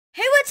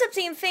What's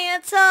up, Team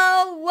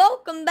Fanta?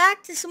 Welcome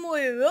back to some more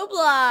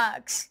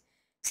Roblox.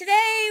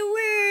 Today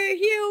we're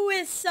here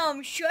with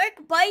some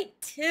SharkBite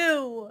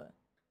 2.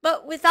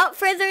 But without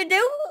further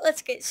ado,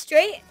 let's get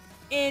straight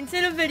into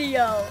the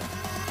video.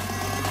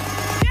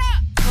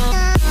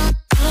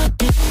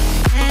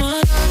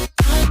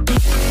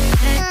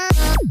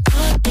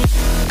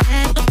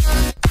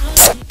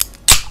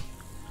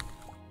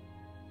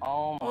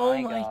 Oh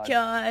my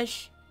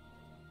gosh.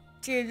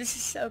 Dude, this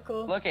is so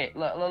cool. Look. Hey,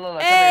 Come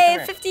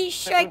here. 50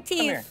 shark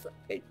teeth.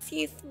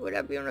 Teeth,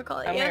 whatever you want to call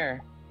it. Come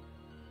here.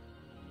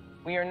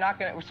 We're not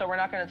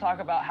gonna talk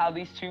about how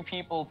these two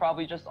people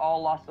probably just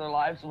all lost their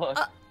lives. Look.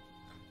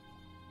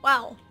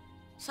 Wow.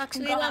 Sucks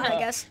to be them, I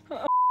guess.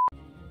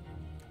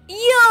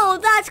 Yo,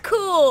 that's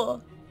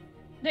cool.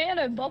 They had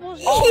a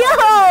bubbles.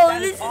 Yo,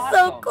 this is awesome.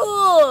 So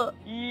cool.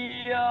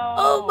 Yo.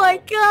 Oh my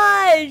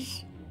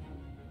gosh.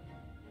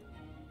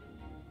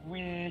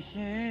 We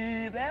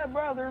hear that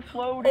brother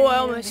floating. Oh, I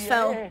almost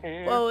fell.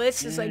 Air. Whoa,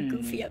 this is like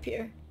goofy up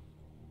here.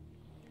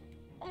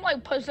 I'm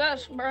like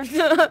possessed, bro.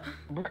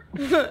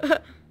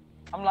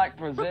 I'm like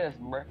possessed,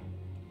 bro.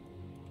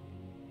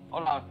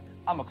 Hold on,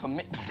 I'm a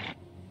commit.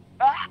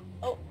 Ah!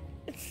 Oh.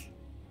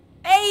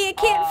 Hey, you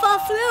can't fall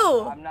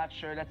through. I'm not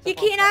sure that's. You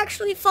can't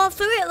actually fall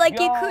through it like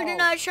you could in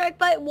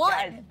SharkBite 1.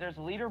 Guys, there's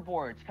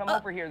leaderboards. Come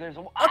over here. There's.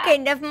 Okay,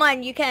 never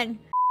mind. You can.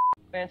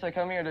 Fanta,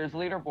 come here. There's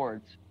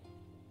leaderboards.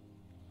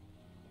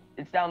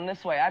 It's down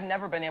this way. I've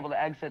never been able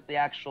to exit the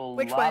actual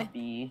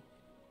lobby. Way?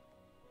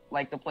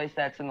 Like the place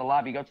that's in the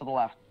lobby. Go to the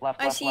left. Left.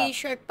 I see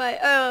SharkBite.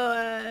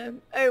 Oh,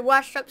 a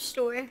washed up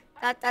store.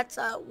 That's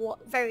a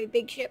very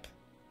big ship.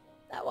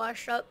 That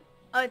washed up.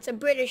 Oh, it's a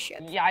British ship.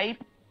 Yipe.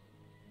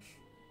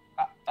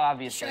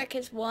 Obviously. Shark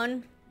has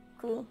won.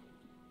 Cool.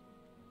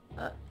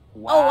 Wow.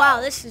 Oh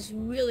wow, this is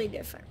really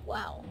different.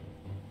 Wow.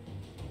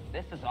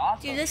 This is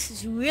awesome. Dude, this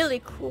is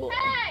really cool.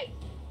 Hey!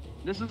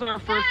 This is our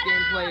first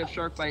gameplay of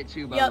SharkBite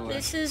 2, by the way. Yep,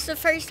 this is the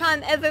first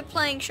time ever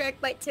playing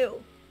SharkBite 2.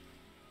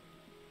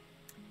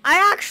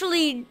 I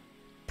actually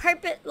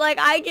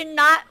I did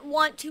not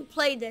want to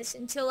play this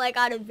until I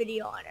got a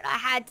video on it. I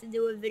had to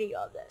do a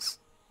video of this.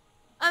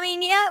 I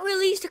mean, yeah, it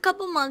released a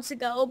couple months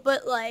ago,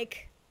 but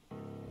like,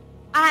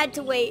 I had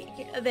to wait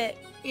a bit,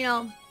 you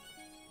know.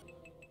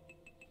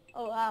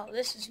 Oh wow,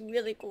 this is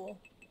really cool.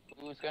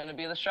 Who's gonna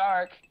be the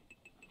shark?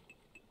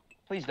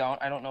 Please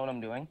don't. I don't know what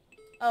I'm doing.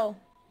 Oh.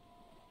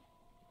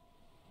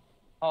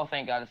 Oh,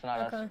 thank God, it's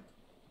not us.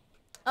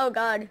 Oh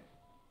God.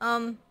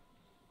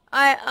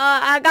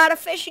 I got a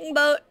fishing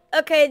boat.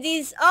 Okay,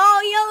 these. Oh,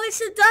 yo, it's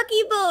a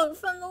ducky boat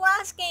from the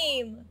last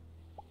game.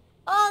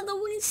 Oh, the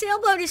wooden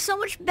sailboat is so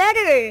much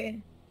better.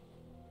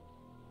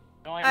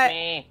 Join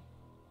me.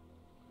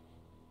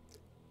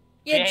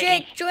 Yeah,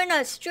 Jake, join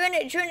us. Join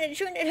it.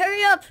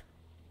 Hurry up.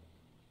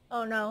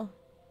 Oh no.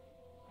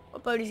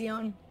 What boat is he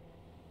on?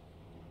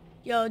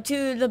 Yo,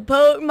 dude, the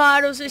boat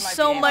models are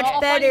so much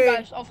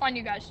better. I'll find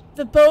you guys.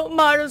 The boat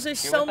models are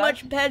so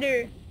much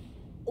better.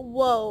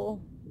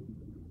 Whoa.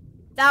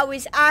 That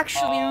was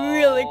actually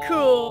really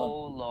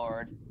cool. Oh,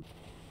 Lord.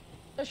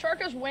 The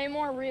shark is way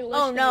more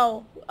realistic. Oh,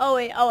 no. Oh,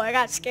 wait. Oh, I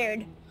got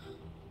scared.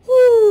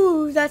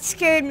 Whoo, that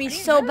scared me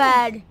so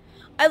bad.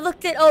 I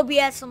looked at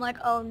OBS. I'm like,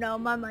 oh, no,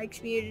 my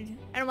mic's muted.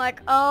 And I'm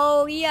like,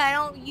 oh, yeah, I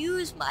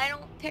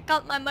don't pick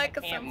up my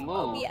microphone from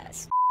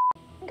OBS. I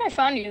think I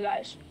found you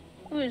guys.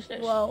 Who is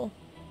this? Whoa.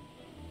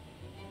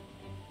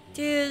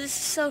 Dude, this is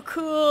so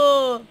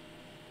cool.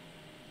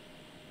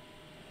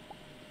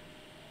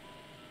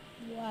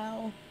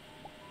 Wow.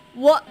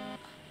 What?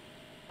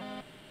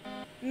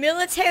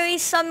 Military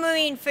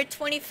submarine for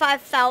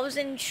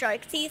 25,000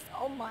 shark teeth?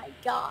 Oh my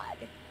God.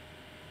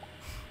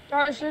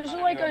 Gosh, there's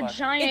like a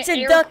giant It's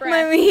a duck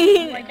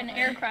marine. Like an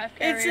aircraft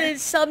carrier. It's a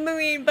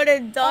submarine, but a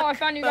duck. Oh, I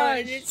found you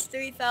guys. guys. It's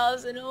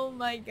 3,000. Oh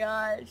my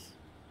gosh.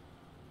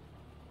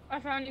 I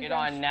found you Get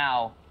guys. on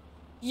now.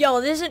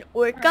 Yo, there's an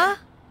orca?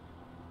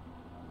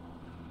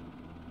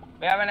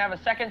 We haven't have a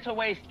second to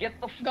waste. Get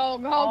the Go.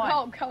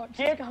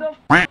 Get the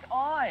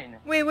on.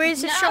 Wait,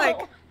 where's the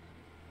shark?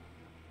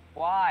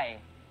 Why?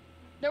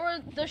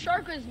 The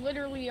shark was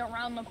literally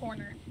around the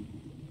corner.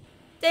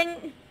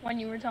 Then, when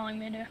you were telling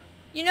me to.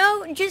 you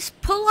know, just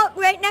pull up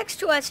right next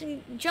to us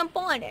and jump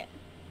on it.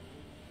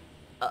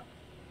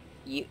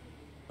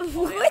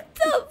 What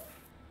the?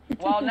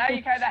 Well, now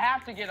you kind of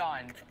have to get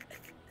on.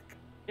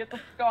 Get the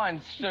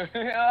on.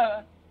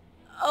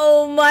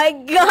 Oh my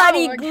God,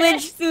 he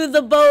glitched through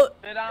the boat.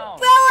 Sit down.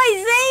 Bro,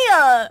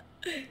 Isaiah!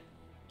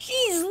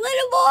 Jeez, let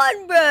him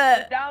on, bruh.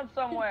 Sit down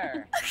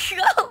somewhere.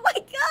 Oh my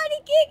God, he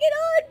can't get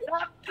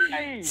on.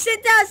 Hey.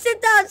 Sit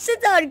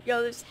down.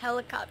 Yo, there's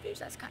helicopters.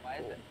 That's kind of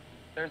cool.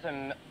 There's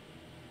a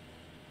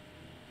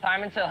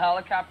time until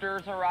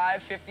helicopters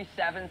arrive,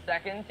 57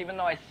 seconds, even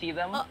though I see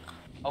them.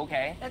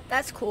 Okay.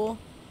 That's cool.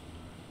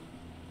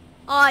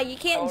 Oh, you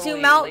can't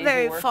zoom out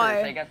very far.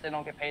 I guess they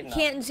don't get paid enough.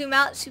 You can't zoom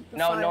out super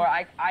far. No,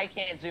 I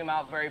can't zoom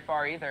out very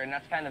far either, and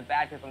that's kind of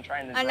bad because I'm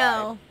trying to drive. I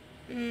know.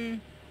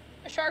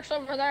 The shark's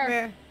over there.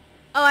 Where?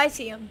 Oh, I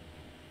see him.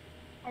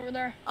 Over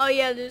there. Oh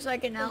yeah, there's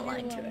like an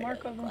outline a to it.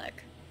 mark of him.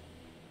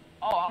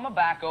 Oh, I'm gonna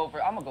back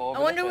over. I'm gonna go over.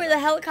 I wonder this where way. the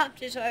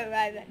helicopters are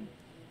arriving.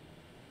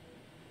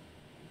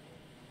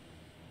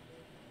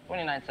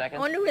 29 seconds. I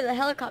wonder where the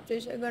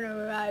helicopters are gonna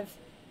arrive.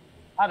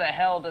 How the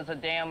hell does a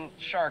damn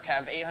shark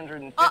have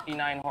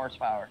 859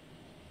 horsepower?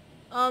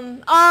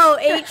 Oh,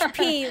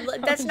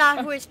 HP. That's not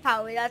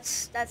horsepower.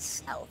 That's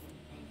health.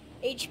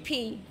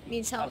 HP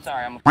means health. I'm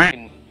sorry, I'm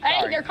fucking Hey,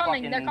 sorry. they're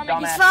coming, they're coming.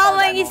 He's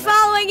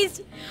following,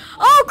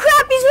 Oh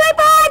crap, he's right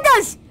behind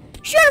us!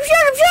 Shoot him,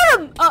 shoot him, shoot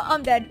him! Oh,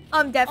 I'm dead.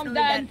 I'm definitely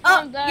dead. Oh,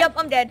 I'm dead. yep,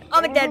 I'm dead.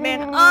 I'm a dead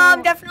man.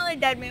 I'm definitely a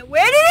dead man.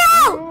 Where did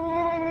he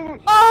go?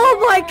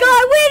 Oh my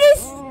god, where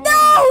is...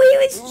 No, he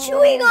was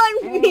chewing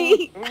on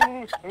me!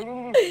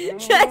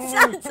 That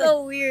sounds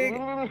so weird.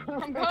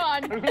 I'm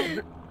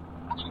gone.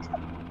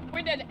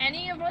 Wait, did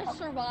any of us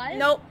survive?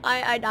 Nope,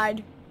 I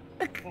died.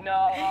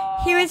 No.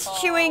 He was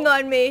chewing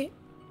on me.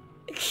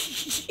 He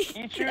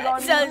chewed That on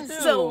you sounds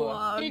too. so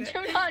long. He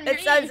chewed on That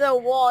me. sounds so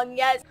long,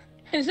 yes.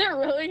 Is it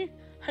really?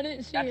 I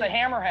didn't see That's it. a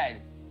hammerhead.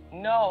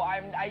 No,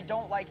 I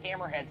don't like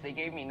hammerheads. They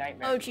gave me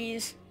nightmares. Oh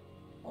jeez.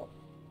 Oh,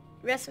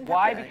 rest in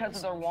Why? pepperonis. Because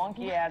of their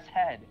wonky ass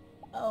head.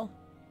 Oh.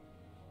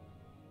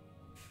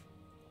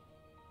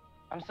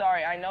 I'm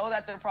sorry. I know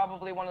that they're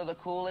probably one of the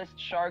coolest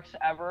sharks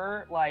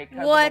ever, like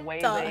 'cause What of the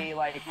way the they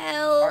like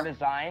hell? are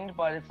designed.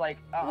 But it's like,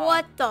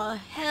 What the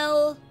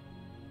hell?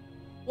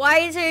 Why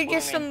is there What do you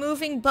just a mean?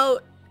 moving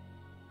boat?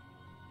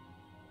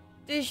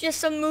 There's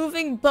just a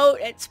moving boat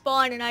at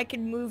spawn and I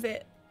can move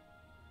it.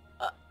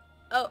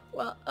 Oh,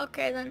 well,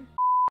 okay then.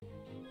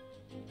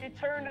 It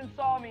turned and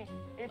saw me.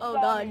 It Oh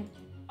saw god. me.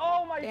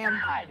 Oh my Damn.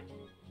 god!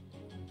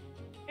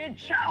 It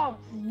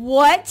jumps.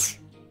 What?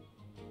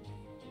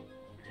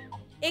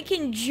 It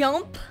can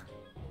jump?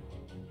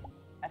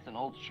 That's an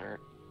old shirt.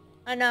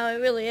 I know,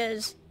 it really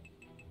is.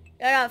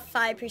 I got a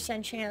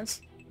 5% chance.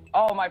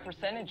 Oh, my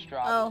percentage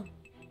dropped. Oh.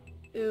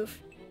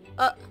 Oof.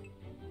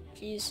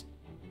 Jeez.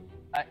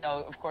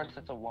 Oh, of course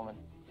it's a woman.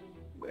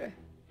 Bruh.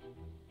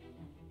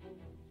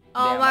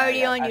 Oh, I'm Damn,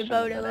 already I on your shouldn't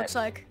boat, have it said looks that.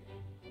 like.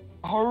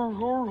 Hor,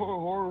 hor, hor,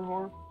 hor,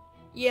 hor.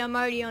 Yeah, I'm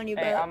already on your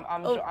Hey,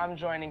 boat. I'm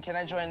joining. Can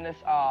I join this?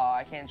 Oh,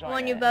 I can't join. I'm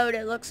on your it. boat,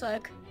 it looks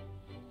like.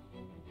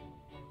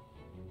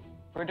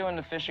 We're doing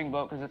the fishing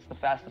boat because it's the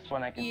fastest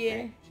one I can Yeah.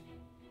 see.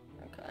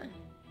 Okay.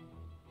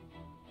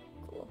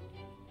 Cool.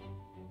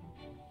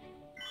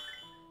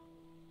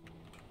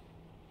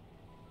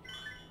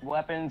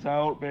 Weapons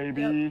out,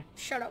 baby. Yep.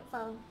 Shut up,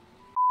 phone.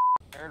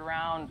 Third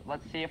round.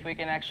 Let's see if we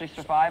can actually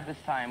survive this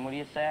time. What do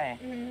you say?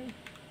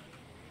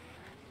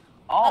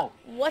 Oh,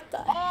 What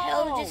the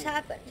hell just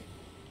happened?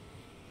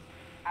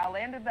 I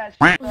landed that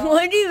shit, though.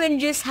 What even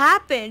just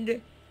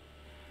happened?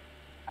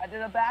 I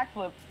did a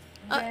backflip.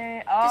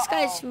 This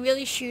guy's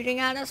really shooting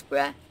at us,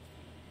 bruh.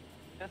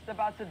 Just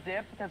about to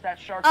dip because that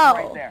shark's Oh.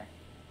 right there.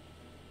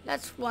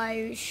 That's why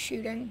he was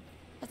shooting.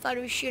 I thought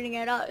he was shooting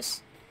at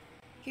us.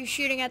 He was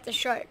shooting at the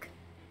shark.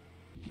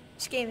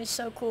 This game is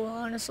so cool,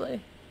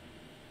 honestly.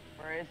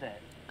 Where is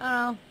it? I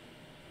don't know.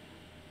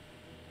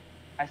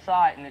 I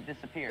saw it and it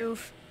disappeared.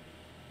 Oof.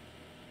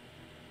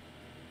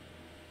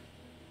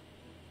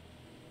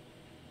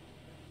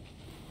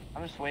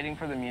 I'm just waiting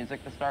for the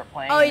music to start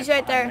playing. Oh, and he's it's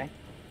right behind there. me.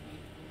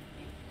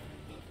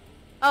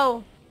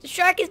 Oh, the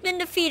shark has been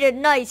defeated.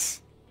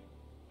 Nice.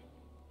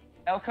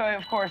 Okay,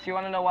 of course. You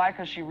want to know why?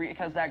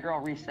 Because that girl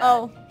reset.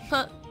 Oh.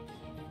 Huh.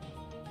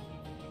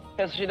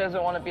 Because she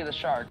doesn't want to be the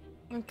shark.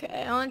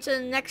 Okay, on to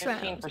the next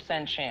round.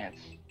 15% chance.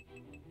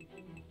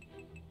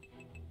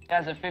 He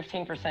has a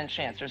 15%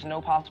 chance. There's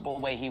no possible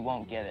way he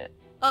won't get it.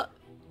 Oh,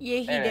 yeah,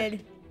 he There it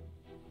did.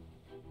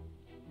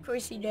 Of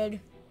course he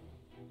did.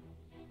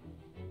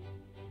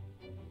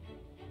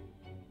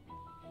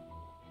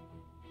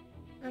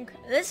 Okay,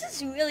 this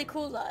is really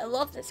cool though. I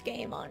love this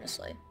game,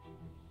 honestly.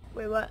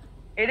 Wait, what?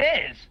 It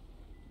is.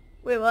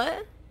 Wait,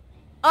 what?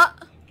 Oh,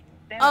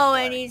 Stand oh, up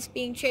and for it. he's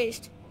being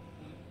chased.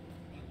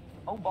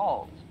 Oh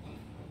balls.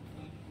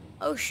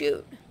 Oh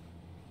shoot.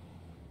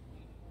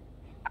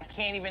 I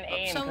can't even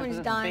aim because someone's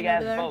of this dying big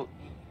ass over there. boat.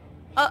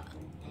 Oh.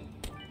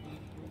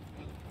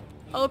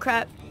 Oh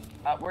crap.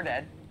 We're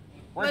dead.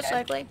 We're Most dead.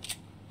 likely.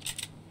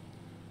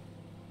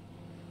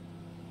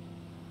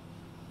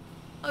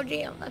 Oh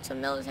damn, that's a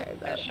military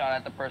I boat. shot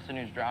at the person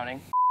who's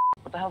drowning.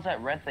 What the hell's that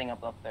red thing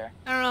up there?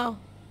 I don't know.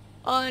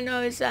 All I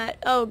know is that,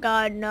 oh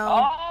god, no.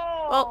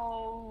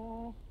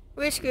 Oh!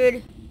 We're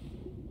screwed.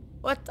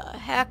 What the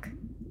heck?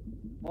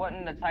 What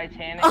in the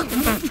Titanic?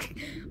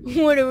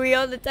 What are we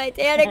on the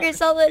Titanic or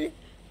something?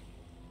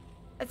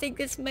 I think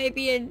this may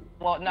be in.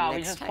 Well, no, we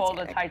next just pulled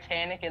the Titanic.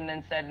 Titanic and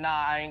then said,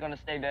 nah, I ain't gonna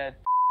stay dead.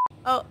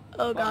 Oh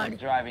Whoever's god.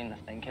 driving this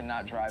thing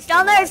cannot drive. It's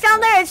down there, it's down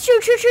there! It's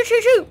shoot, shoot, shoot,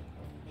 shoot, shoot!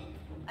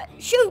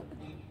 Shoot!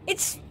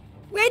 It's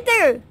right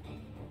there!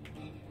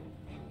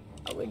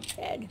 Oh, we're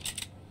dead.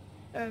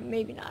 Or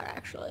maybe not,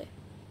 actually.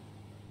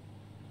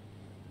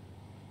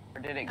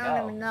 Where did it I don't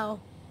go? even know.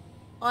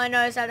 All I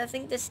know is that I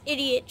think this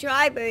idiot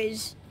driver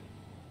is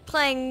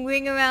playing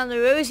Ring Around the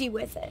Rosie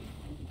with it.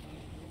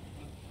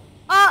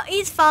 Oh,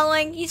 he's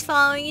following, he's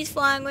following, he's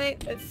flying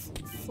with...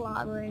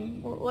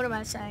 flying. What am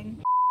I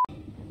saying?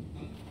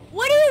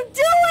 What are you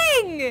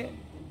doing?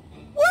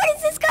 What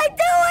is this guy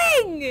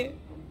doing?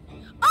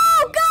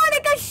 Oh God, I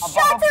got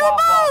shot to the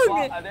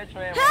moon!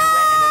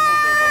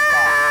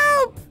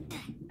 Help!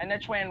 And the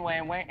train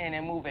went in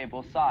a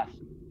movable sauce.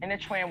 And the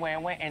train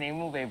went in a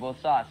movable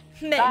sauce.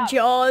 Met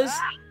Jaws.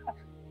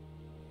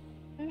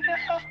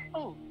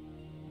 No.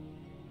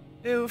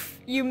 Oof,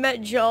 you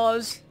met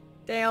Jaws.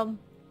 Damn.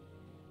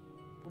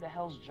 Who the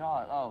hell's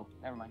Jaws? Oh,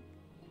 never mind.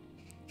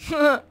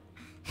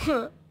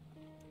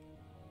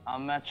 How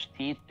much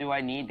teeth do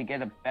I need to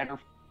get a better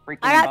freaking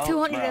I got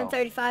boat,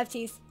 235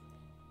 teeth.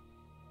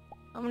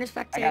 I'm gonna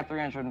spectate. I got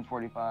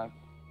 345.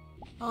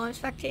 Oh, I'm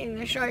spectating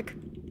the shark.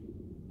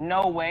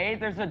 No way,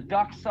 there's a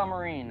duck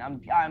submarine.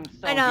 I'm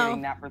so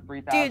getting that for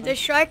 3,000. Dude, the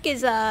shark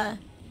is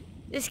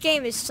this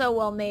game is so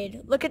well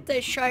made. Look at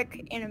the shark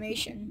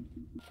animation.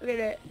 Look at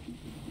it.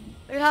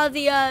 Look at how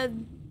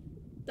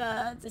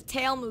the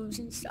tail moves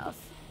and stuff.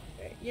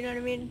 You know what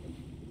I mean?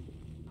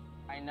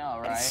 I know,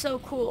 right? It's so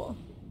cool.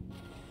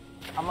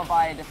 I'm gonna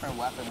buy a different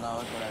weapon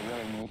though, is what I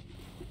really need.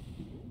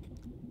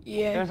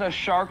 Yeah. There's a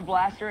shark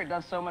blaster, it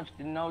does so much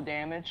no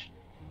damage.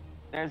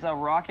 There's a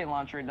rocket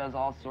launcher, it does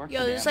all sorts of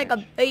damage. Yo, there's like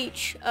a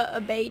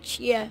beach,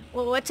 yeah.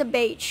 Well, what's a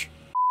beach?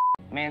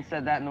 Man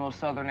said that in the most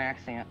southern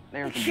accent.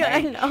 There's a beach. Yeah,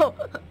 I know.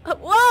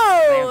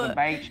 Whoa! There's a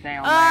beach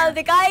down there.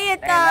 The guy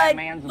at that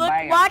man's look,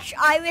 bad. watch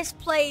Iris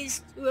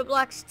plays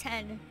Roblox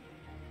 10.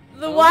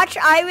 Watch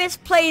Iris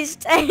plays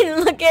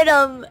 10, look at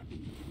him.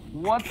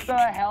 What the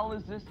hell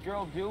is this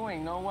girl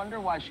doing? No wonder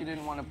why she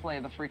didn't want to play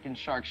the freaking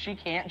shark. She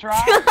can't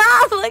drive?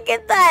 Look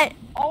at that.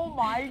 Oh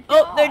my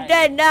God. Oh, they're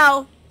dead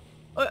now.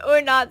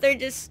 Or not, they're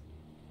just...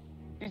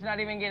 She's not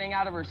even getting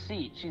out of her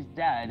seat. She's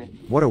dead.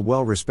 What a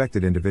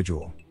well-respected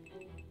individual.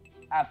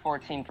 At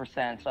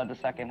 14%, so the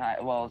second high,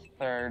 well, it's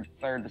third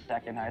to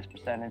second highest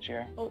percentage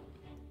here. Oh.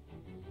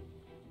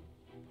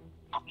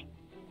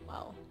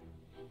 Wow.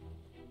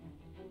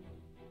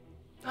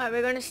 Alright,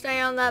 we're gonna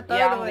stay on that boat.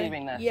 Yeah, I'm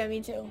leaving this. Yeah,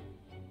 me too.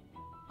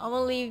 I'm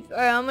gonna leave, or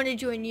I'm gonna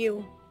join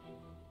you.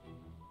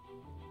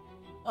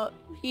 Oh,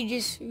 he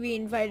just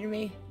re-invited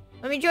me.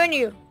 Let me join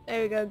you.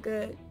 There we go,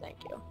 good,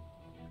 thank you.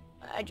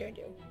 I joined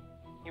you.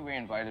 He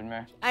re-invited me.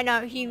 I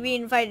know, he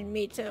re-invited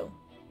me too.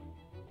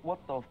 What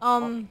the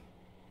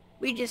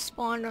We just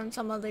spawned on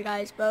some other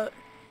guy's boat.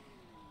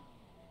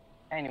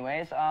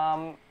 Anyways,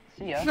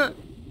 see ya.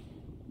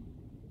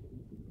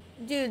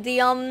 Dude,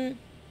 the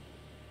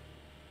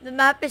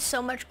map is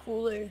so much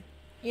cooler,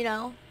 you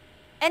know?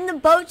 And the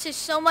boats are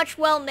so much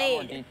well made.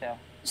 More detail.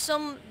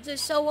 They're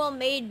so well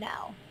made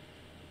now.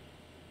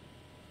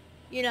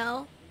 You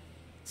know?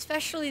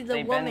 Especially the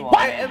They've woman. been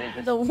well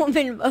made, The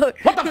woman boat.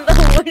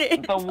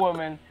 The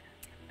woman.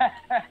 I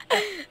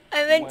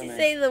meant to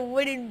say the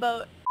wooden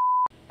boat.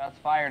 Shots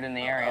fired in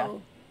the area.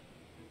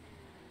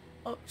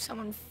 Oh,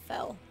 someone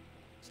fell.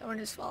 Someone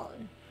has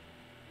fallen.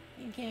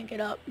 You can't get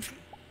up.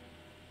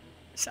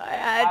 Sorry, I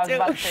had to. I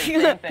was about to say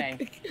the same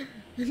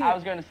thing. I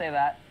was going to say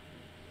that.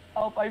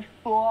 Oh, I've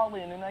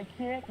fallen and I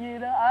can't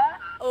get up.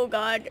 Oh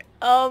God.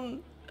 Well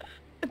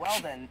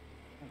then,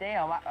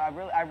 damn,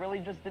 I really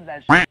just did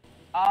that shit.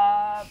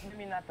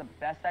 Maybe not the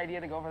best idea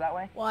to go over that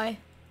way. Why?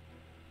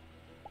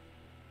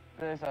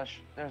 There's a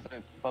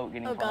boat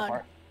getting torn God.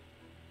 apart.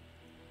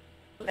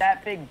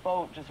 That big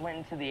boat just went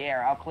into the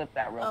air. I'll clip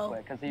that real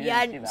quick because you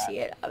I didn't didn't see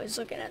it. I was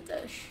looking at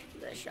the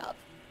shop.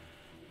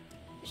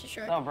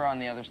 Sure. It's over on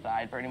the other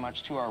side, pretty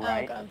much to our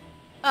right. Okay.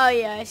 Oh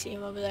yeah, I see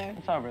him over there.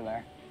 It's over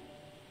there.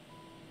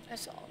 I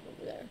saw him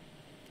over there.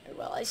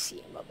 Well, I see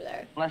him over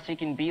there. Unless he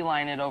can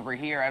beeline it over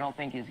here, I don't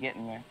think he's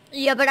getting there.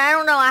 Yeah, but I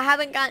don't know. I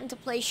haven't gotten to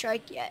play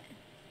Shark yet.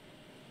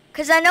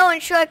 Cause I know in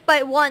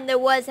SharkBite 1 there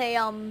was a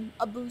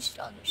boost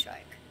on the shark.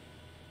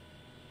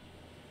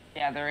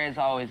 Yeah, there is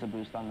always a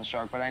boost on the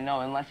shark, but I know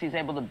unless he's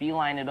able to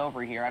beeline it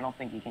over here, I don't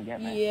think he can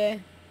get me. Yeah.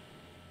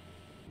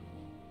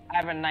 I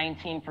have a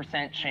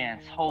 19%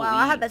 chance. Holy. Wow,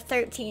 I have a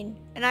 13,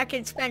 and I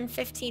could spend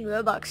 15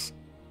 Robux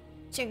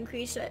to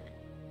increase it.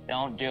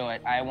 Don't do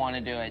it. I want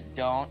to do it.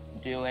 Don't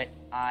do it.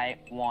 I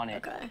want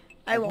it. Okay.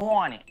 I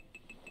want it.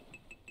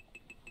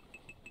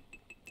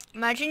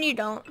 Imagine you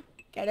don't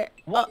get it.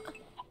 What?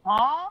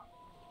 Huh?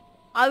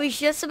 I was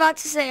just about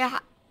to say,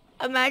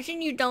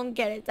 imagine you don't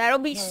get it. That'll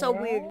be so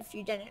weird if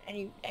you didn't and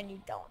you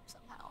don't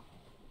somehow.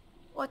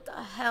 What the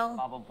hell?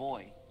 Baba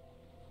boy.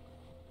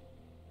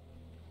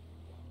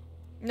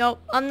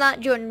 Nope, I'm not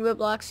joining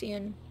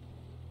Robloxian.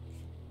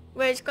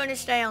 We're just gonna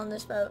stay on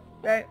this boat,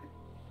 right?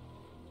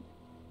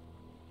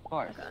 Of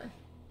course. Okay.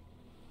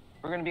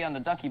 We're gonna be on the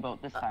ducky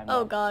boat this time.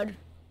 Oh God.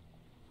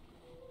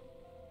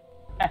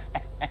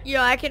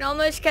 Yo, I can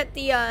almost get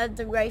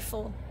the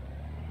rifle.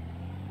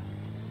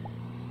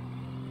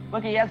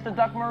 Look, he has the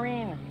duck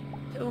marine.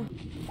 Ooh.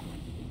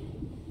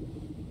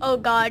 Oh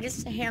God,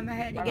 it's a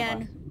hammerhead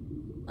again.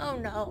 Oh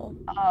no.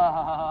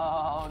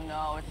 Oh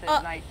no, it's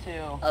at night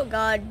too. Oh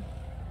God.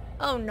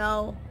 Oh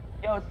no.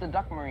 Yo, it's the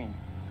duck marine.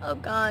 Oh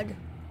God.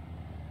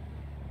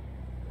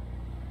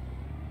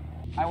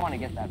 I want to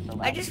get that so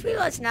bad. I just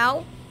realized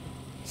now,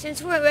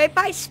 since we're right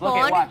by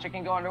spawn. Look, watch, it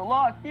can go under.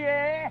 Look,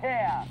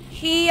 yeah.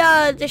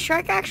 The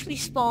shark actually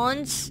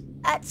spawns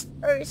at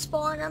Earth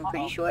spawn. I'm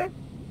pretty sure.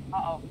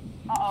 Uh-oh.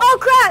 Oh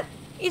crap!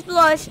 He's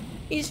below us.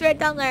 He's right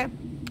down there.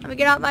 Let me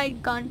get out my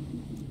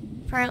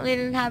gun. Apparently I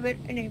didn't have it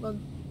enabled.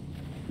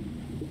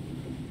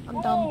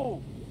 I'm dumb.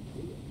 Whoa!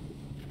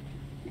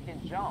 You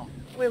can jump.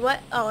 Wait, what?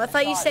 Oh, I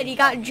thought you said he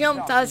got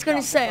jumped. I was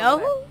gonna say,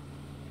 oh?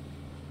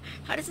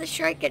 How does the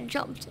shark get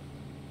jumped?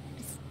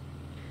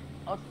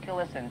 Let's take a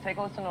listen. Take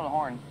a listen to the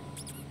horn.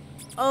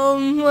 Oh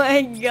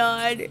my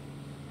god.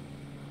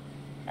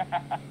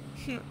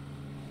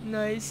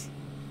 Nice.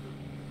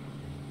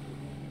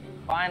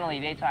 Finally,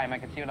 daytime. I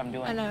can see what I'm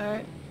doing. I know,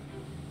 right?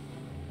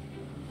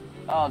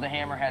 Oh, the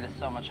hammerhead is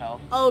so much health.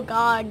 Oh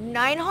god,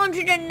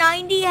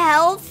 990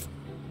 health?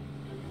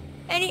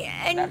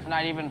 And That's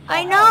not even full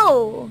I know.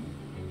 health.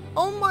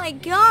 Oh my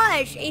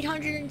gosh,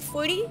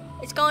 840?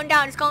 It's going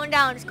down, it's going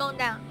down, it's going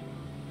down.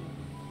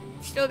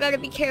 Still gotta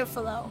be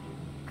careful though.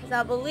 Because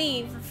I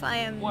believe, if I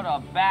am What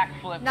a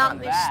backflip not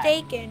from that.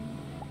 mistaken,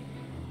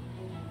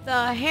 the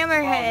Well, you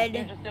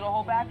hammerhead just did a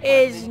whole backflip,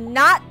 is didn't you?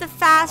 not the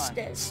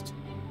fastest.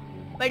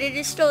 But it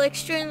is still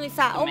extremely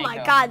fast. The Oh my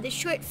Mako. god, the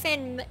short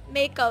fin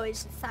Mako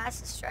is the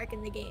fastest shark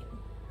in the game.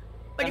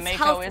 But The its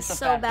Mako health is is the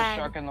so fastest bad.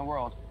 shark in the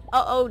world.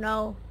 Oh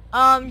no.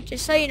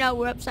 Just so you know,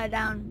 we're upside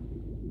down.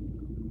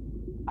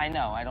 I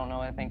know. I don't know.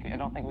 I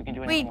don't think we can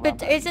do anything Wait, about but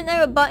that. isn't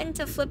there a button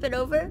to flip it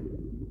over?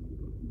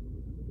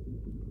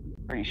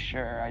 Pretty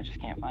sure. I just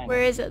can't find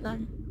Where it. is it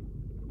then?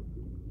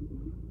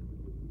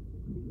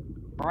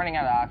 We're running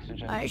out of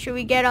oxygen. Alright, should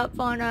we get up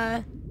on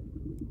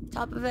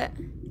top of it?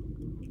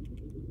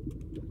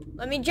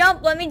 Let me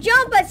jump,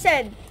 I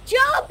said!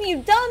 Jump,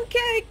 you dumb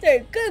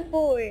character! Good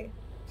boy!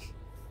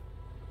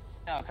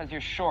 No, because you're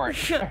short.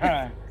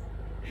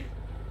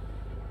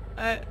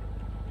 Let's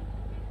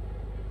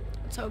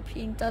hope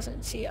he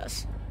doesn't see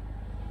us.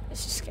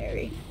 This is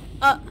scary.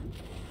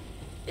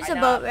 There's a I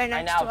boat know- right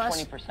next to I us.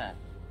 now 20%.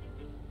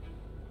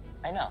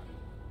 I know.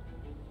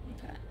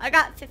 Okay. I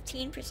got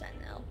 15%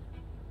 now.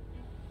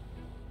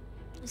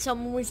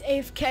 Someone was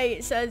AFK,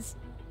 it says.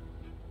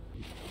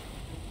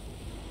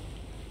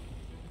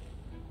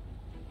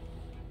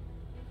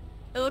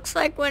 It looks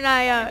like when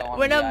I on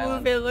when the I move,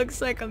 island. it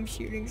looks like I'm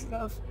shooting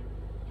stuff.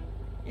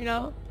 You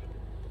know?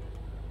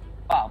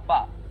 Ba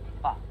ba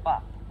ba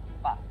ba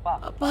ba ba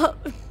Up, ba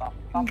up. ba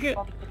ba Good.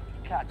 ba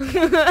God.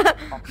 Ba,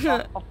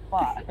 ba, ba,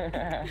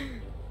 ba.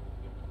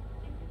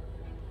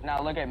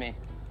 Now look at me.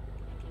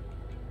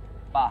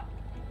 Ba.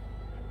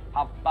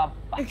 Ba ba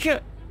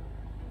ba.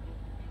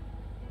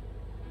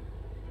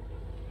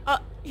 Oh,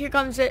 here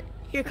comes it.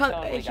 Here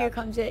Totally got it.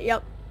 comes it.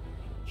 Yep.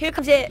 Here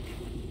comes it.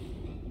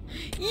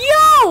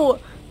 Yo!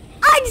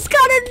 I just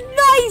got a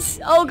nice.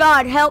 Oh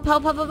God! Help!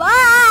 Help! Help! Help!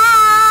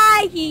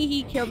 Ah!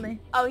 He killed me.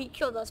 Oh, he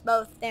killed us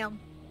both. Damn.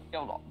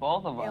 Killed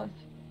both of Damn. us.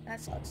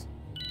 That sucks.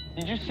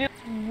 Did you see?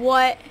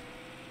 What?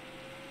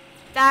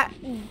 That.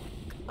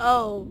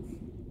 Oh.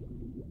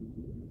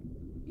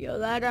 Yo,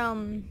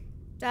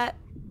 that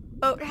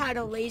boat had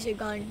a laser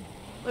gun.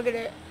 Look at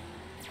it.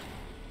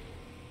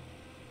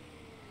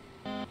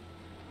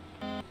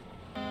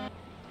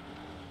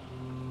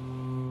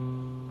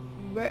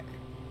 Where?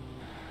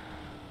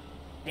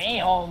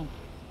 Damn.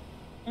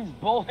 He's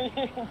bullying.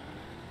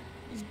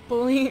 He's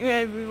bullying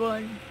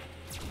everyone.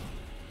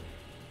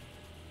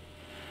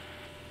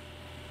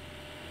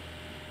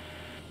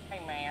 Hey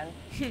man.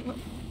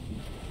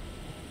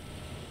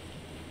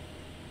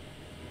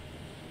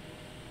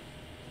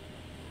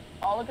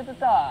 Oh, look at the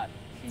dog.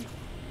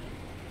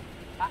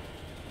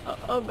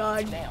 Oh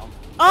God. Damn.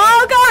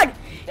 Oh God!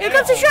 Here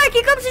comes the Damn. shark!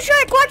 Here comes the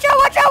shark! Watch out!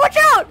 Watch out! Watch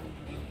out!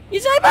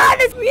 He's like behind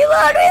us!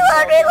 Reload!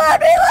 Reload!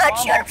 Reload! Reload!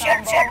 Shoot him! Shoot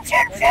him! Shoot him! Shoot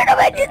him! Shoot him!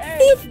 I did the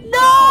teeth!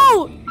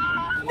 No!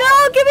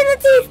 No! Give me the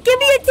teeth! Give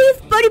me your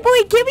teeth, buddy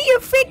boy! Give me your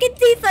freaking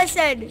teeth! I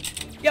said.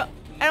 Yo,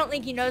 I don't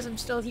think he knows I'm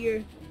still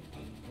here.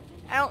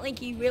 I don't think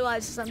he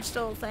realizes I'm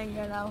still a thing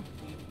right now.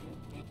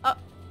 Oh,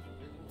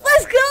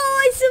 let's go!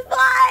 I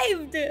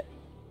survived!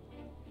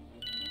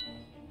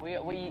 We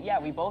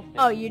both did.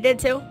 Oh, you did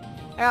too?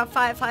 I got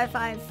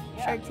 555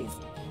 Yeah. shark teeth.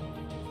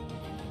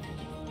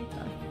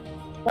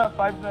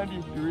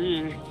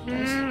 593.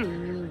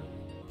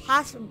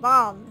 Passive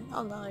bomb.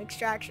 Oh no,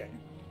 extraction.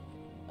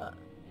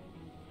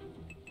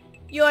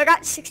 Yo, I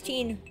got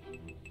 16.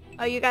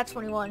 Oh, you got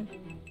 21.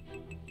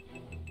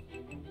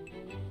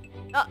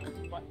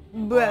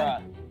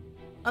 Bruh.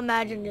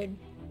 Imagine, dude.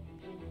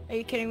 Are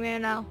you kidding me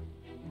right now?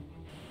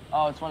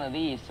 Oh, it's one of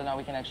these, so now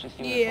we can actually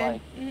see what Yeah.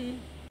 it's like.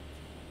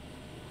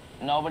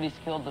 Nobody's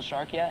killed the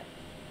shark yet?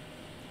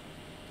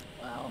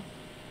 Wow.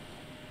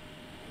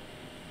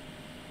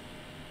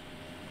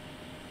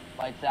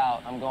 Lights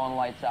out. I'm going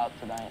lights out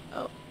tonight.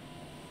 Oh.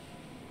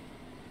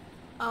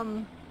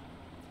 I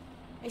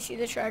see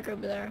the shark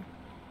over there.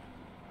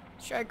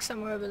 Shark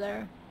somewhere over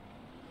there.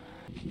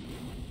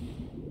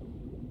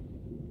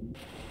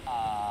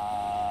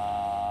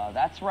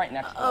 That's right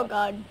next to Oh us.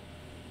 God.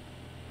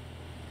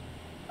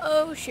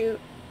 Oh shoot.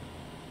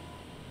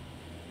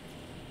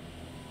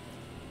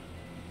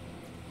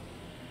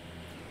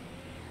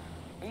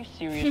 Are you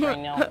serious right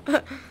now?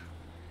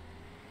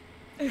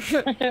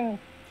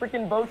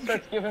 freaking boat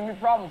starts giving me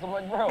problems. I'm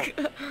like,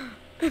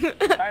 bro.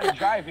 Trying to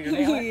drive here,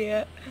 damn it.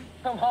 Yeah.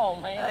 Come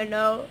on, man. I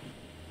know.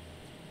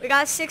 We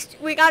got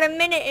a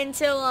minute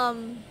until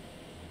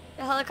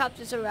the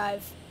helicopters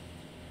arrive.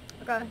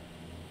 Okay.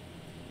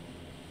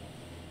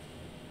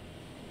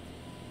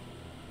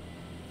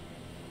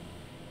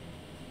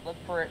 Look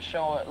for it,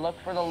 show it. Look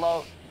for the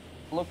look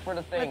for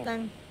the thing. What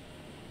thing?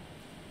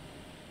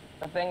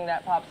 The thing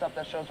that pops up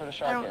that shows where the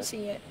shark is. I don't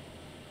see it.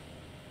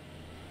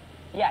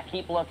 Yeah,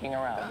 keep looking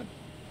around. Okay.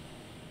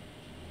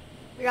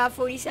 We got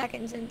 40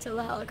 seconds until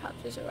the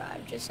helicopters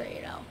arrive, just so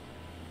you know.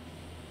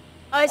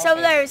 Oh, it's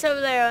over there. It's over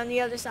there on the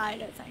other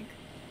side, I think.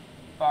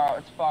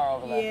 It's far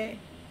over there. Yeah.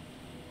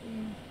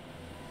 Mm.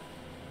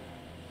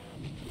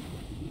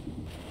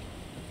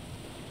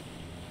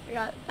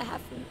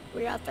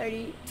 We got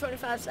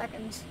 25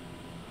 seconds.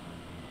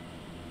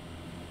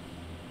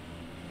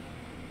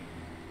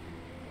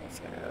 It's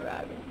gonna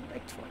arrive in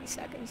like 20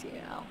 seconds, you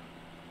know.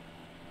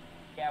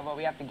 Yeah, but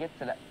we have to get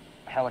to the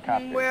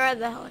helicopter. Where are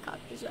the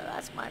helicopters though?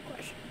 That's my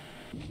question.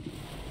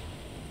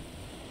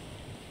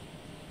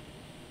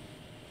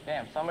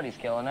 Damn, somebody's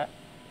killing it.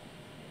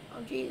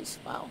 Oh jeez,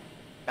 wow.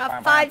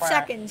 Got 5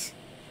 seconds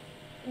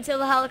until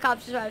the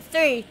helicopters arrive.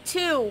 3,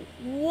 2,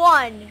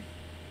 1.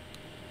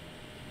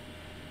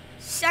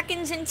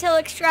 Seconds until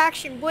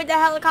extraction. Board the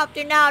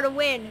helicopter now to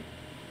win.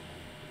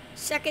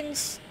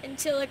 Seconds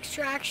until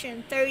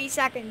extraction. 30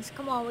 seconds.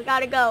 Come on, we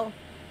gotta go.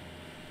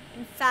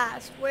 And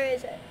fast. Where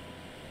is it?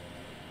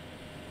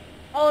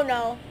 Oh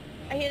no.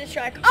 I hear the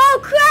strike. Oh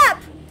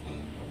crap!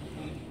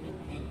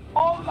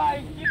 Oh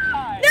my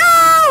god!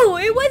 No!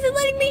 It wasn't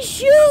letting me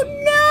shoot!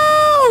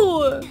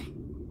 No!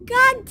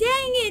 God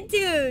dang it,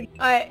 dude!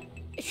 Alright.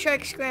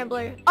 Shark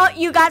Scrambler. Oh,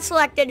 you got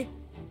selected.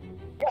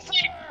 Yes,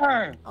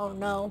 sir! Oh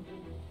no.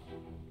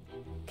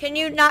 Can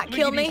you not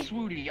kill me?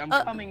 Swooty, I'm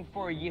coming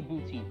for you,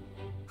 booty.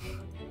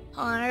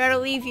 Hold on, I gotta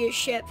leave your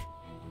ship.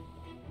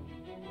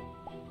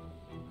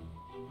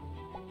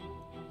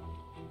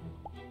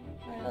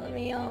 Alright, let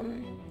me,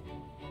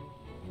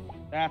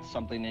 That's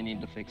something they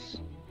need to fix.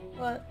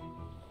 what?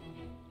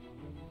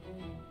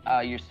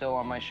 You're still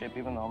on my ship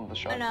even though I'm the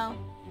shark. I know.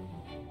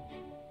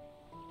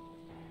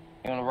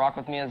 You wanna rock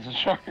with me as a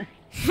shark?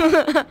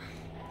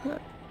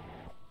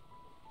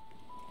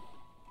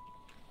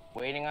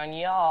 Waiting on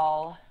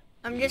y'all.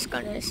 I'm just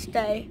gonna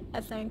stay,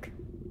 I think.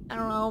 I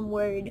don't know, I'm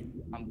worried.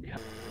 I'm good.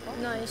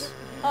 Nice.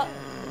 Oh,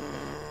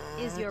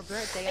 Is your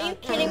birthday are you on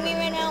kidding me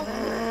right now?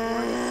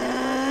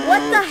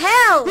 What the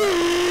hell?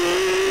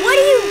 What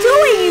are you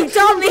doing, you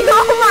dummy?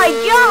 Oh my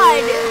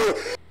god!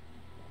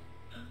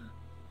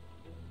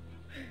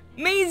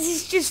 Means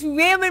he's just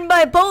ramming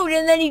my boat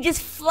and then he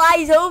just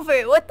flies over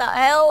it. What the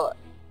hell?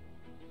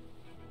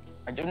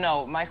 I do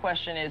know. My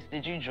question is,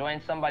 did you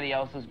join somebody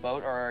else's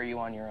boat or are you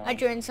on your own? I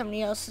joined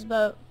somebody else's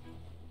boat.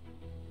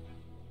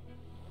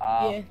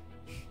 Yeah.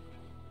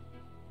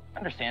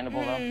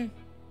 Understandable though.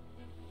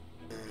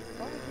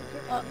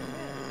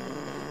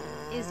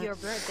 Is your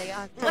birthday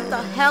on What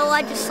the hell?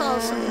 I just saw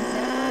some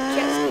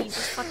jet ski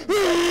just fucking.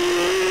 Here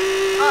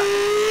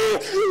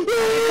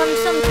comes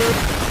some.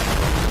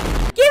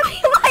 Give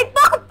me my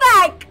boat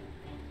back!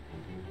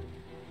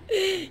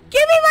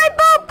 Give me my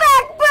boat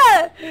back,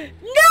 bruh!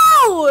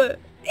 No!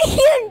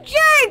 You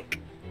jerk!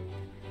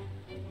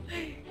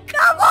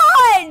 Come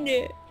on!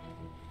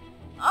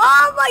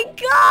 Oh my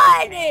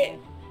god!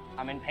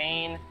 I'm in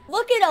pain.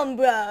 Look at him,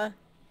 bruh.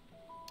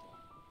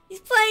 He's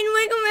playing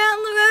Wiggle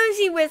Around the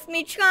Rosie with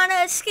me, trying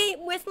to escape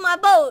with my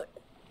boat.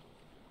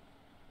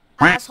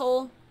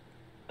 Asshole.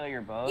 Still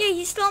your boat? Yeah,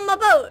 he's still on my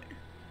boat.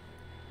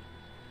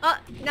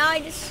 Now I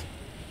just...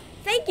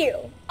 Thank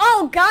you.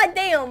 Oh,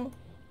 goddamn.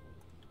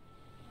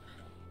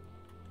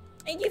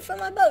 Thank you for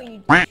my boat,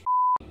 you...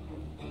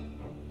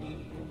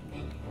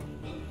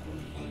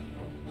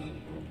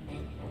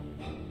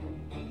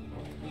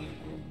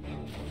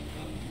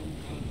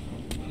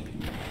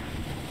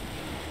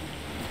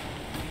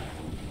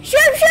 Shoot,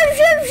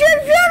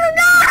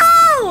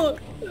 no!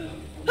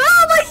 How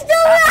am I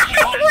still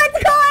running? What's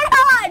going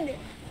on?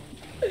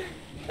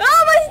 How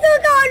am I still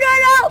going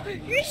right now?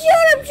 You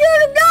shoot him,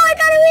 no, I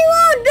gotta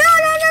reload, no!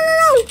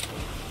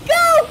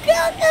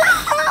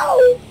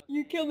 Go!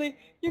 You killed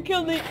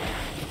me.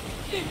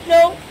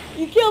 No,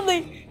 you killed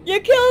me.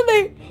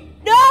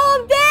 No,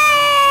 I'm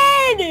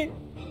dead!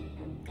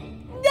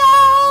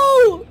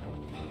 No!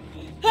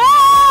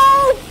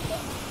 Help!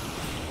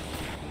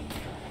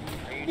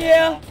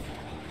 Yeah.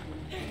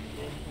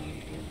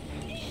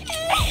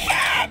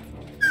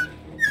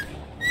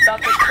 Stop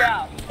the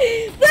scout.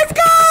 Let's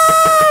go!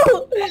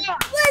 Let's go!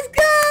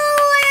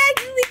 I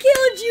actually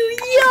killed you,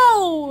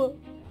 yo!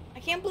 I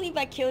can't believe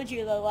I killed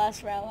you the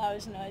last round. That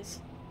was nice.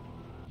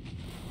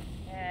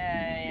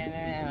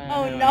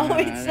 Oh no,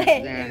 it's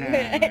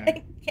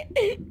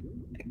it.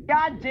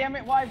 God damn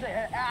it! Why is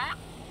it? Ah!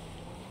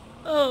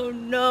 Oh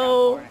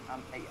no.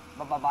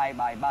 Bye.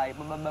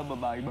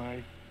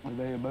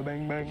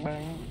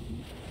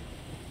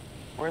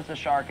 Where's the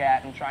shark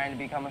at? I'm trying to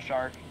become a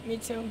shark. Me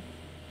too.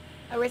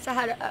 I wish I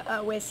had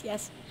a wish,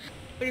 yes.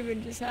 What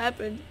even just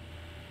happened?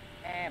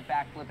 And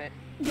backflip it.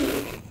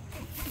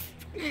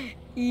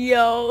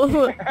 Yo,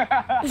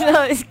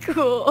 that was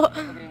cool.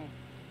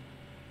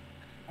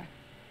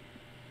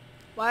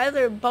 Why are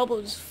there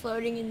bubbles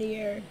floating in the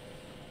air?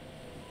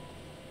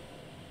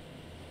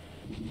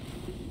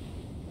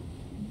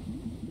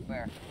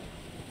 Where?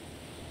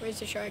 Where's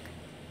the shark?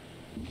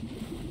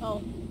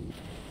 Oh.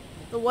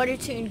 The water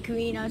turned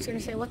green. I was gonna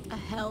say, what the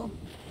hell?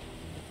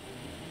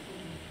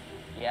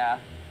 Yeah.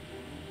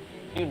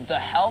 Dude, the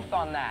health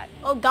on that.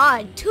 Oh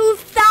god,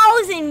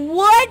 2,000,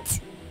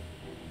 what?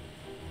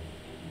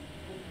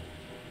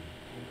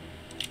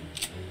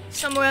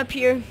 Somewhere up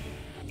here,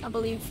 I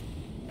believe.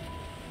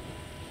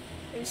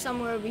 There's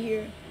somewhere over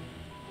here.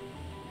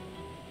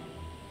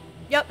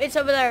 Yep, it's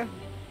over there.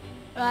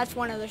 Oh, that's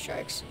one of the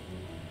sharks.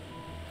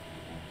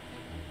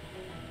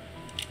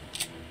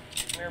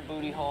 Come here,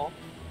 booty hole.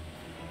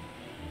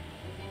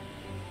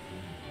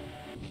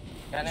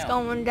 Yeah, It's no.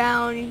 going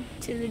down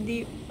to the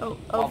deep. Oh,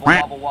 oh.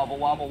 Wobble, wobble,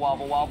 wobble,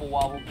 wobble, wobble,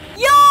 wobble.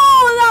 Yo,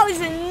 that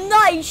was a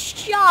nice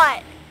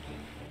shot.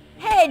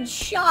 Head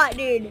shot,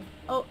 dude.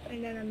 Oh,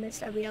 and then I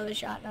missed every other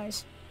shot.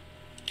 Nice.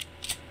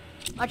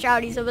 Watch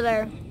out, he's over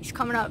there. He's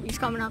coming up, he's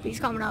coming up, he's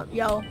coming up.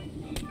 Yo.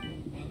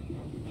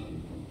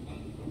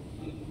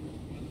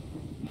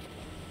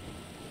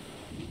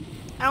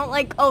 I don't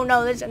like, oh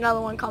no, there's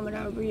another one coming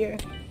over here.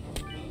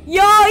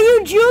 Yo,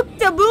 you juked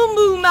the boom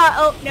boom out.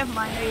 Oh, never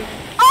mind.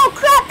 Oh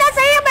crap, that's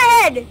a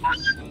hammerhead.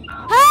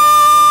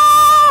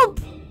 Help!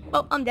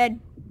 Oh, I'm dead.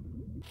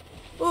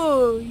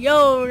 Ooh,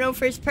 yo, no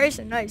first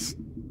person, nice.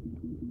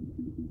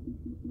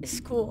 This is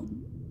cool.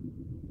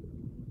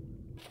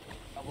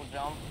 Double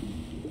jump.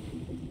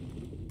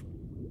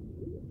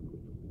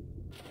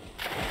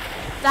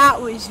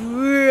 That was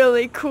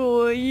really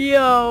cool,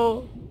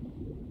 yo.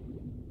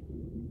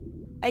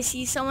 I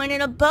see someone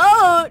in a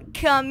boat.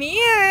 Come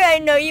here. I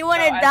know you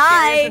want to die. As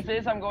scary as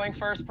this is, I'm going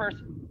first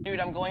person. Dude,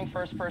 I'm going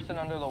first person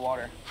under the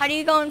water. How do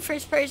you go in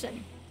first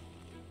person?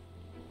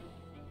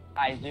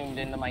 I zoomed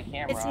into my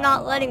camera. It's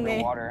not I'm letting me.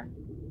 underwater.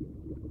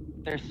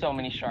 There's so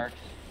many sharks.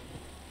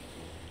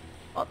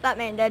 Oh, that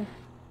man dead.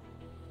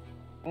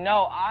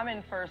 No, I'm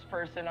in first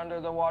person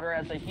under the water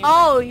as a human.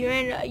 Oh, you're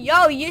in.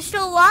 Yo, you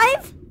still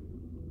alive?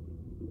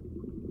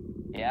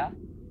 Yeah?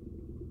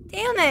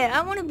 Damn it,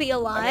 I want to be Come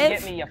alive.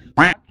 and get me, you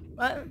fuck.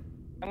 What?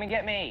 Come and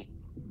get me.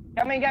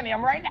 Come and get me.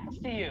 I'm right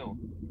next to you.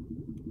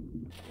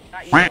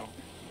 Not you.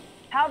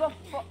 How the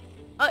fuck?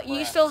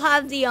 You still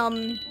have the,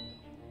 Ooh.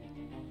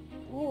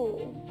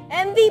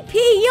 MVP!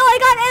 Yo, I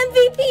got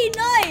MVP!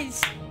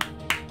 Nice!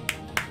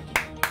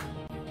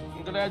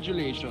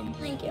 Congratulations.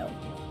 Thank you.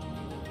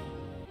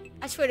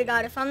 I swear to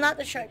God, if I'm not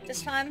the shark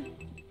this time,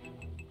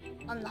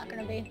 I'm not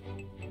gonna be.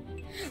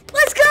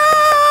 Let's go!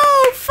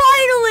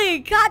 Finally!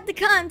 Got the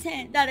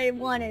content that I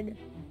wanted.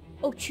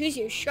 Oh, choose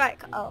your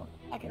strike. Oh,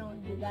 I can only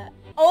do that.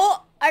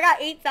 Oh, I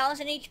got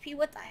 8,000 HP.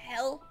 What the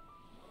hell?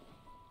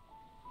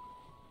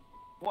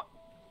 What?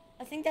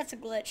 I think that's a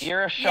glitch.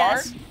 You're a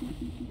shark? Yes.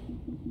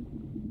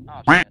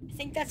 Oh, shit. I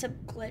think that's a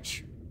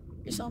glitch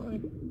or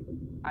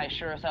something. I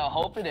sure as hell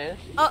hope it is.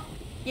 Oh,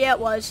 yeah, it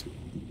was.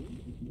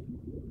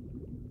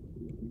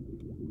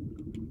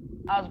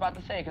 I was about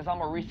to say, because I'm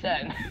a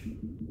reset.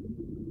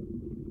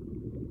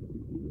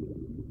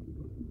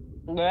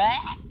 Bleh.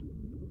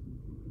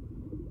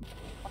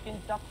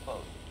 Fucking duck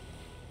boat.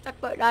 Duck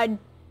boat died.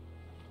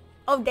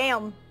 Oh,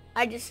 damn.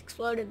 I just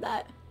exploded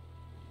that.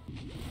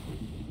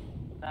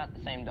 Not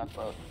the same duck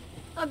boat.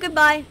 Oh,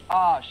 goodbye.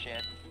 Oh,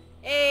 shit.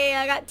 Hey,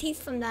 I got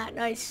teeth from that.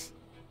 Nice.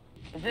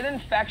 Is it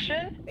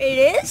infection?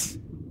 It is?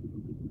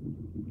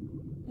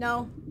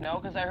 No. No,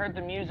 because I heard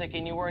the music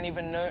and you weren't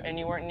even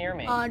you weren't near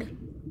me. Odd.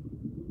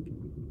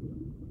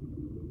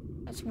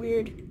 That's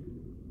weird.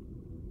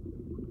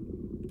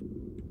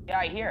 Yeah,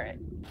 I hear it.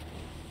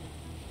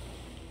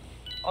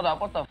 Hold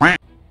up, what the f?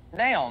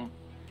 Damn.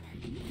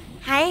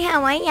 Hi,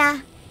 how are ya?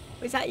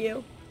 Was that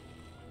you?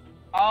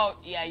 Oh,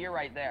 yeah, you're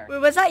right there. Wait,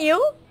 was that you?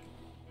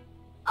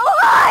 Oh,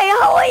 hi!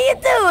 How are you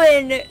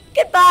doing?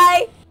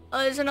 Goodbye! Oh,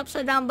 there's an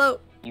upside down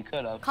boat. You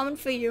could have. Coming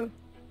for you.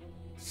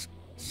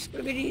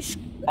 Squiggity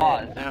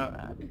Pause. I don't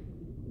know.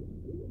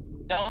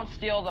 Don't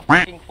steal the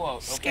fucking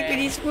quote, okay?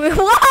 Skippity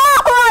Whoa!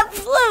 I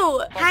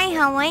flew! Hi,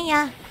 how are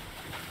ya?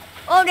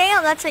 Oh,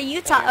 damn, that's a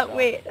Utah. Oh,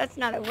 wait, that's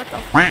not a. What the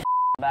f?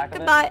 Back of it.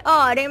 Goodbye.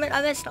 Oh, damn it,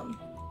 I missed him.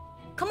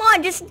 Come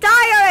on, just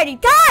die already.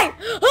 Die!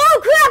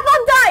 Oh, crap,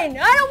 I'm dying.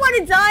 I don't want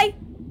to die.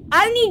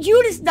 I need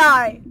you to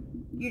die.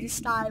 You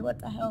just die. What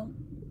the hell?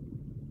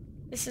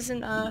 This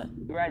isn't,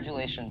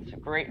 Congratulations.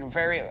 Great,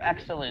 very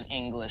excellent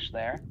English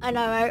there. I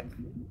know, right?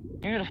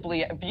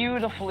 Beautifully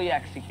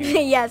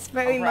executed. Yes,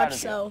 very I'm proud much of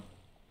so.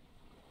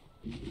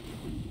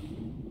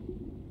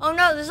 Oh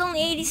no, there's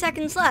only 80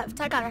 seconds left.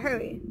 I gotta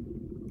hurry.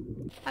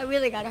 I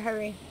really gotta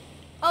hurry.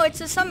 Oh, it's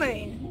a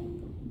submarine.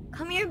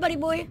 Come here, buddy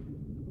boy.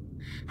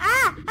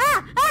 Ah!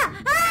 Ah!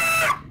 Ah!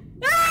 Ah!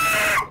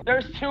 Ah!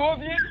 There's two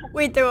of you?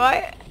 Wait, there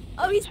are?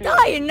 Oh, he's Two.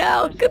 dying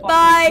now. There's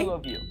Goodbye. fucking two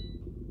of you.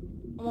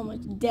 I'm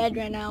almost dead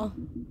right now.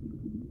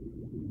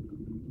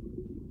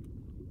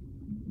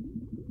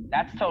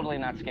 That's totally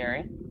not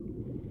scary.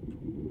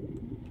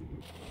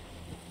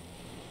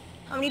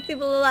 How many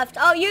people are left?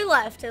 Oh, you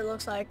left, it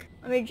looks like.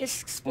 Let me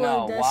just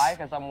explode this. No, why?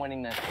 Because I'm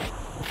winning this.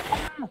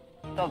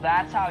 So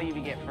that's how you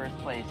get first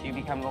place. You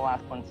become the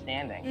last one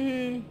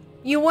standing.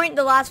 You weren't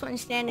the last one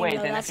standing, Wait,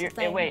 though. then That's if you're, the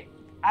thing. wait,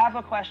 I have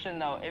a question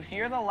though. If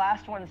you're the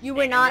last one standing, You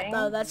were not,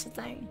 though. That's the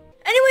thing.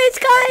 Anyways,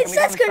 guys,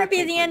 that's going to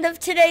be the end of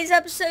today's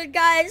episode,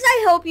 guys.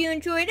 I hope you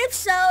enjoyed. If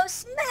so,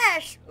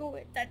 smash... Oh,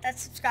 wait,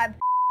 that's subscribe.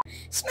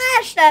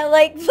 Smash that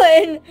like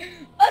button.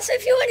 Also,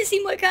 if you want to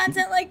see more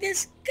content like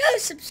this, go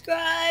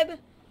subscribe.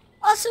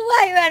 Also,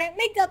 while you're at it,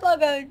 make that bell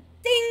go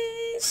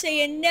ding so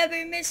you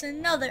never miss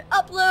another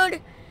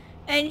upload.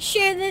 And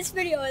share this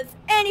video with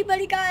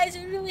anybody, guys. It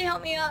would really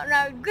help me out, and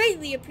I would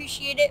greatly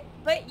appreciate it.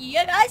 But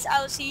yeah, guys,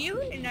 I will see you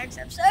in the next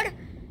episode.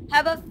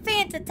 Have a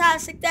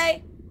fantastic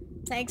day.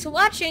 Thanks for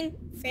watching.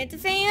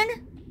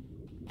 FantaFan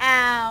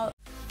out.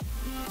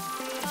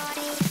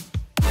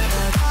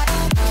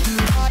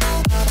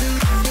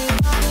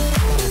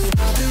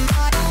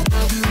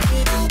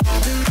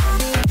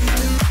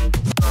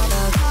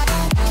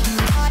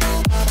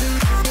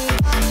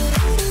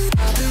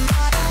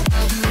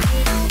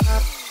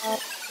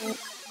 Thank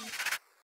you.